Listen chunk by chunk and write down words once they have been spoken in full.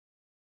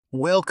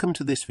Welcome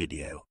to this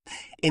video.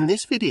 In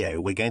this video,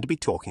 we're going to be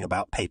talking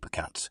about paper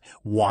cuts,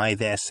 why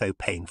they're so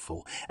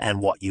painful, and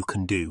what you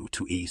can do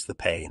to ease the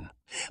pain.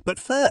 But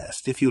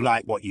first, if you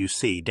like what you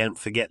see, don't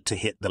forget to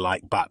hit the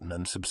like button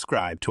and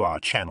subscribe to our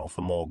channel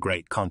for more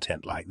great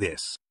content like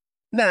this.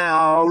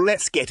 Now,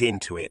 let's get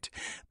into it.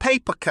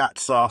 Paper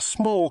cuts are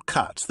small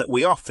cuts that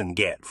we often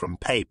get from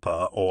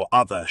paper or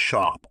other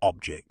sharp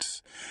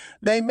objects.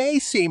 They may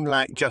seem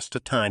like just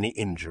a tiny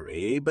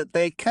injury, but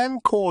they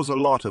can cause a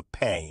lot of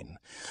pain.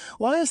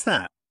 Why is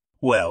that?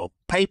 Well,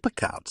 paper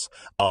cuts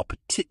are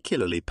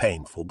particularly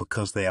painful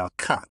because they are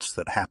cuts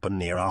that happen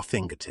near our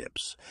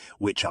fingertips,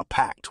 which are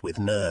packed with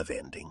nerve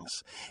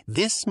endings.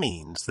 This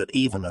means that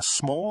even a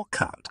small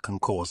cut can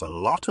cause a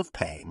lot of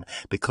pain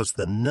because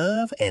the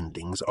nerve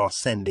endings are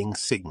sending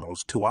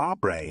signals to our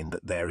brain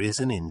that there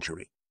is an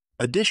injury.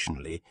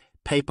 Additionally,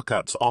 paper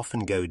cuts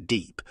often go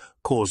deep,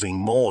 causing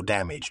more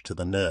damage to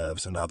the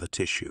nerves and other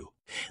tissue.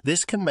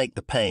 This can make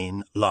the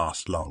pain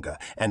last longer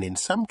and in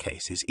some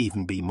cases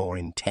even be more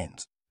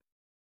intense.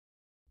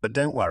 But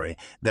don't worry,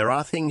 there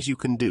are things you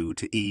can do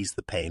to ease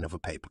the pain of a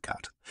paper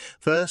cut.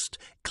 First,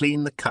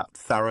 clean the cut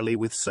thoroughly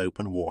with soap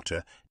and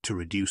water to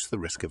reduce the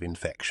risk of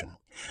infection.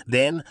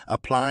 Then,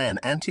 apply an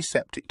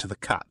antiseptic to the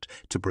cut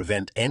to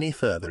prevent any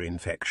further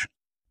infection.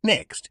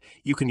 Next,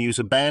 you can use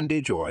a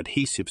bandage or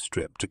adhesive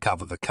strip to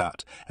cover the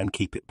cut and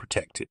keep it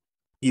protected.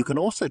 You can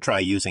also try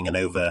using an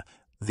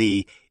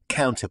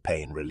over-the-counter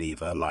pain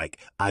reliever like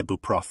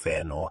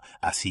ibuprofen or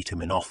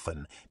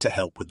acetaminophen to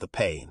help with the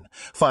pain.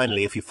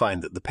 Finally, if you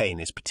find that the pain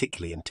is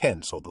particularly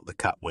intense or that the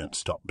cut won't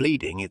stop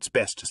bleeding, it's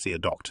best to see a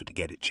doctor to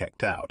get it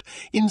checked out.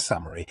 In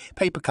summary,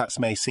 paper cuts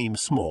may seem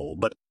small,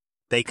 but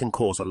they can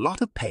cause a lot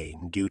of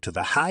pain due to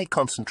the high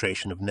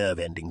concentration of nerve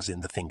endings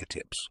in the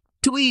fingertips.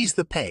 To ease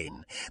the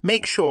pain,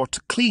 make sure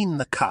to clean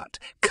the cut,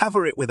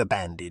 cover it with a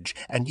bandage,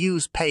 and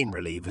use pain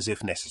relievers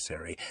if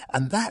necessary.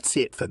 And that's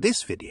it for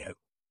this video.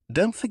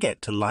 Don't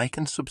forget to like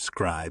and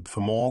subscribe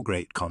for more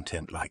great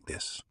content like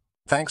this.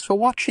 Thanks for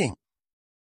watching.